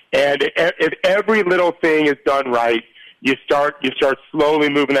 And if every little thing is done right, you start slowly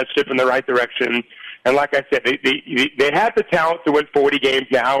moving that ship in the right direction. And like I said, they have the talent to win 40 games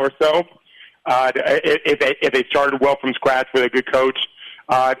now or so. If they started well from scratch with a good coach,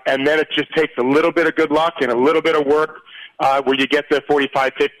 and then it just takes a little bit of good luck and a little bit of work where you get to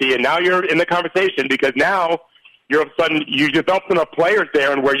 45, 50, and now you're in the conversation because now you're all of a sudden you developed enough players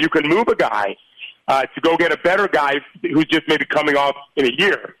there and where you can move a guy to go get a better guy who's just maybe coming off in a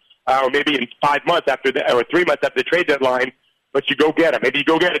year or maybe in 5 months or 3 months after the trade deadline. But you go get him. Maybe you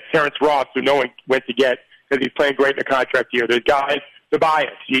go get Terrence Ross, who no one went to get because he's playing great in the contract year. There's guys, Tobias.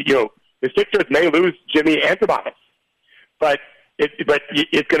 The Sixers may lose Jimmy and Tobias, but it's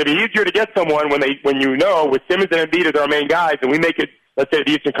going to be easier to get someone when you know with Simmons and Embiid as our main guys, and we make it, let's say,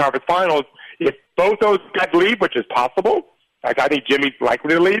 the Eastern Conference Finals. If both those guys leave, which is possible, like I think Jimmy's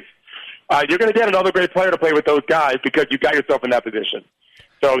likely to leave, you're going to get another great player to play with those guys because you got yourself in that position.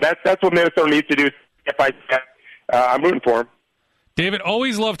 So that's what Minnesota needs to do. I'm rooting for him. David,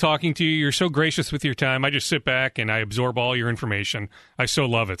 always love talking to you. You're so gracious with your time. I just sit back and I absorb all your information. I so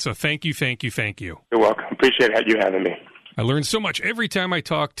love it. So thank you, thank you, thank you. You're welcome. Appreciate you having me. I learn so much every time I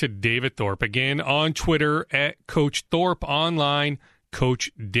talk to David Thorpe. Again, on Twitter, at Coach Thorpe, online,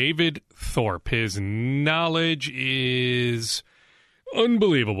 Coach David Thorpe. His knowledge is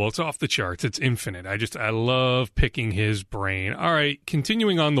unbelievable. It's off the charts. It's infinite. I love picking his brain. All right,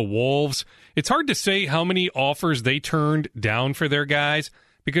 continuing on the Wolves. It's hard to say how many offers they turned down for their guys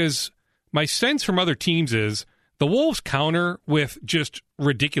because my sense from other teams is the Wolves counter with just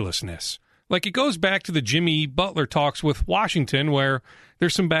ridiculousness. Like it goes back to the Jimmy Butler talks with Washington where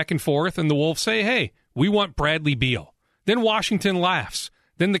there's some back and forth and the Wolves say, hey, we want Bradley Beal. Then Washington laughs.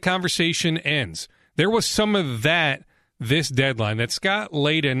 Then the conversation ends. There was some of that this deadline that Scott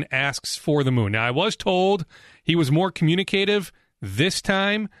Layden asks for the moon. Now, I was told he was more communicative this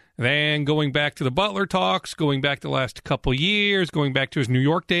time than going back to the Butler talks, going back the last couple years, going back to his New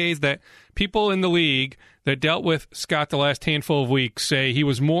York days, that people in the league that dealt with Scott the last handful of weeks say he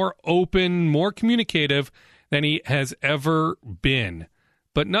was more open, more communicative than he has ever been.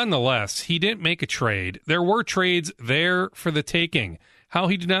 But nonetheless, he didn't make a trade. There were trades there for the taking. How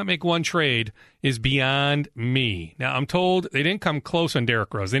he did not make one trade is beyond me. Now, I'm told they didn't come close on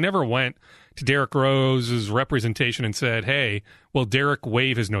Derrick Rose. They never went to Derrick Rose's representation and said, hey, will Derrick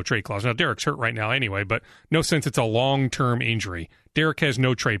waive his no-trade clause? Now, Derrick's hurt right now anyway, but no sense it's a long-term injury. Derrick has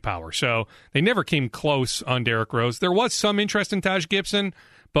no trade power. So they never came close on Derrick Rose. There was some interest in Taj Gibson,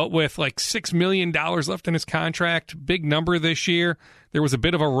 but with like $6 million left in his contract, big number this year, there was a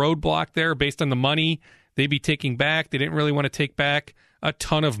bit of a roadblock there based on the money they'd be taking back. They didn't really want to take back a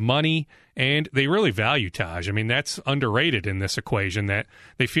ton of money, and they really value Taj. I mean, that's underrated in this equation, that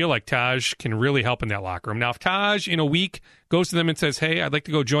they feel like Taj can really help in that locker room. Now, if Taj in a week goes to them and says, hey, I'd like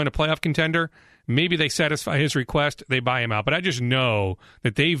to go join a playoff contender, maybe they satisfy his request, they buy him out. But I just know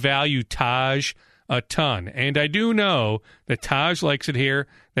that they value Taj a ton. And I do know that Taj likes it here,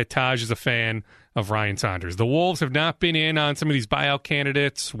 that Taj is a fan of Ryan Saunders. The Wolves have not been in on some of these buyout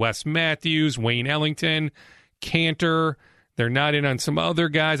candidates, Wes Matthews, Wayne Ellington, Cantor. They're not in on some other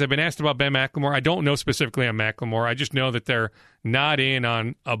guys. I've been asked about Ben McLemore. I don't know specifically on McLemore. I just know that they're not in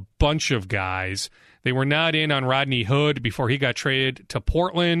on a bunch of guys. They were not in on Rodney Hood before he got traded to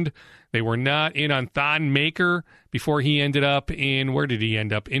Portland. They were not in on Thon Maker before he ended up in, where did he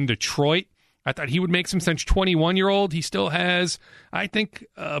end up? In Detroit. I thought he would make some sense. 21-year-old. He still has, I think,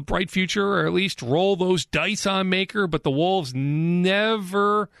 a bright future, or at least roll those dice on Maker, but the Wolves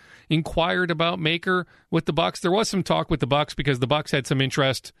never inquired about Maker with the Bucks. There was some talk with the Bucks because the Bucks had some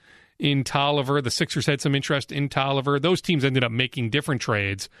interest in Tolliver. The Sixers had some interest in Tolliver. Those teams ended up making different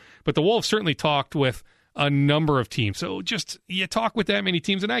trades, but the Wolves certainly talked with a number of teams. So just, you talk with that many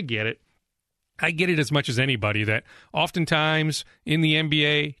teams, and I get it. I get it as much as anybody that oftentimes in the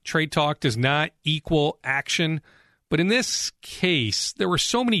NBA, trade talk does not equal action. But in this case, there were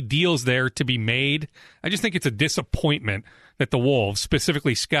so many deals there to be made. I just think it's a disappointment that the Wolves,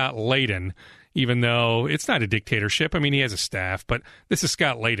 specifically Scott Layden, even though it's not a dictatorship. I mean, he has a staff, but this is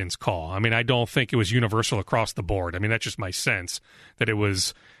Scott Layden's call. I mean, I don't think it was universal across the board. I mean, that's just my sense, that it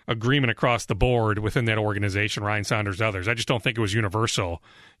was agreement across the board within that organization, Ryan Saunders, others. I just don't think it was universal,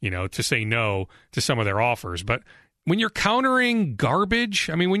 to say no to some of their offers. But when you're countering garbage,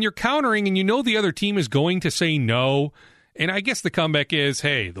 I mean, when you're countering and you know the other team is going to say no, and I guess the comeback is,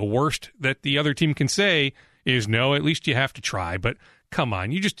 hey, the worst that the other team can say is no, at least you have to try. But come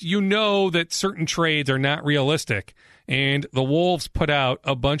on, you know that certain trades are not realistic, and the Wolves put out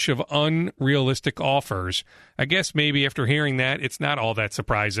a bunch of unrealistic offers. I guess maybe after hearing that, it's not all that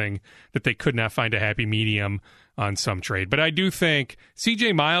surprising that they could not find a happy medium on some trade. But I do think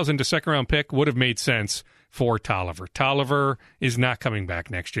C.J. Miles into second-round pick would have made sense for Tolliver. Tolliver is not coming back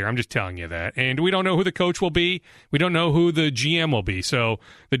next year. I'm just telling you that. And we don't know who the coach will be. We don't know who the GM will be. So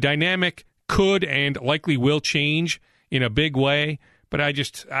the dynamic could and likely will change in a big way, but I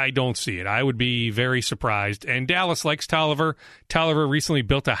don't see it. I would be very surprised. And Dallas likes Tolliver. Tolliver recently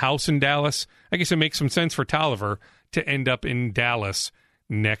built a house in Dallas. I guess it makes some sense for Tolliver to end up in Dallas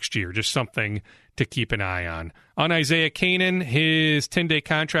next year. Just something to keep an eye on. On Isaiah Canaan, his 10-day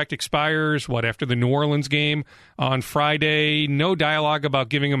contract expires, after the New Orleans game on Friday. No dialogue about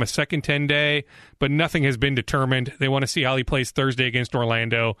giving him a second 10-day, but nothing has been determined. They want to see how he plays Thursday against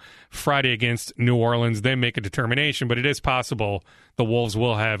Orlando, Friday against New Orleans, then make a determination. But it is possible the Wolves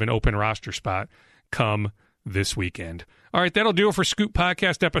will have an open roster spot come this weekend. All right, that'll do it for Scoop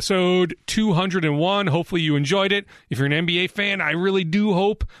Podcast episode 201. Hopefully you enjoyed it. If you're an NBA fan, I really do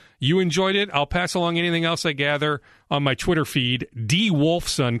hope you enjoyed it. I'll pass along anything else I gather on my Twitter feed,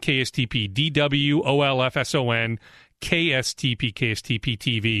 DWolfson, KSTP, DWOLFSON, KSTP, KSTP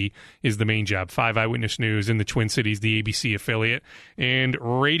TV is the main job. 5 Eyewitness News in the Twin Cities, the ABC affiliate. And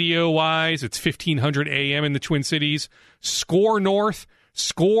radio-wise, it's 1500 AM in the Twin Cities. Score North,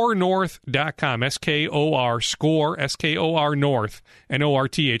 scorenorth.com, S-K-O-R, score, S-K-O-R, North,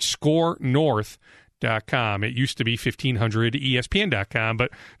 N-O-R-T-H, scorenorth.com. It used to be 1500ESPN.com,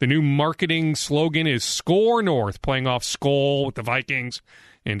 but the new marketing slogan is Score North, playing off Skol with the Vikings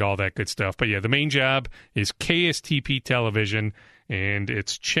and all that good stuff. But yeah, the main job is KSTP Television, and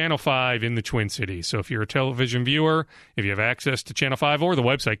it's Channel 5 in the Twin Cities. So if you're a television viewer, if you have access to Channel 5 or the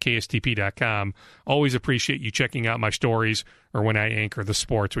website, KSTP.com, always appreciate you checking out my stories or when I anchor the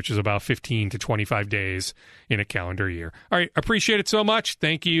sports, which is about 15 to 25 days in a calendar year. All right, appreciate it so much.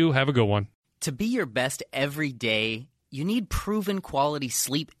 Thank you. Have a good one. To be your best every day, you need proven quality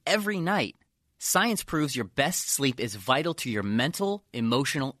sleep every night. Science proves your best sleep is vital to your mental,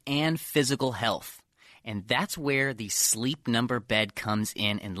 emotional, and physical health. And that's where the Sleep Number bed comes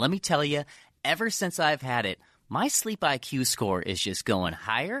in. And let me tell you, ever since I've had it, my sleep IQ score is just going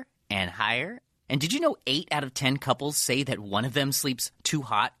higher and higher. And did you know 8 out of 10 couples say that one of them sleeps too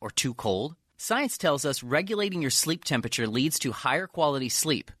hot or too cold? Science tells us regulating your sleep temperature leads to higher quality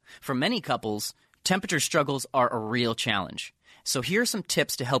sleep. For many couples, temperature struggles are a real challenge. So here are some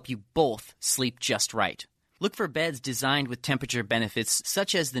tips to help you both sleep just right. Look for beds designed with temperature benefits,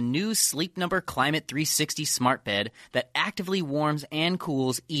 such as the new Sleep Number Climate 360 smart bed that actively warms and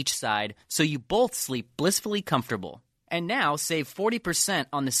cools each side, so you both sleep blissfully comfortable. And now save 40%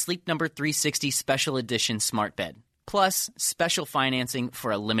 on the Sleep Number 360 Special Edition smart bed, plus special financing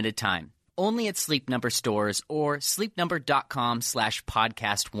for a limited time. Only at Sleep Number stores or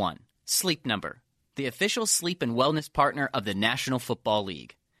sleepnumber.com/podcast1. Sleep Number, the official sleep and wellness partner of the National Football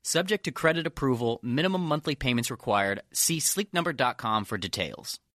League. Subject to credit approval, minimum monthly payments required. See sleepnumber.com for details.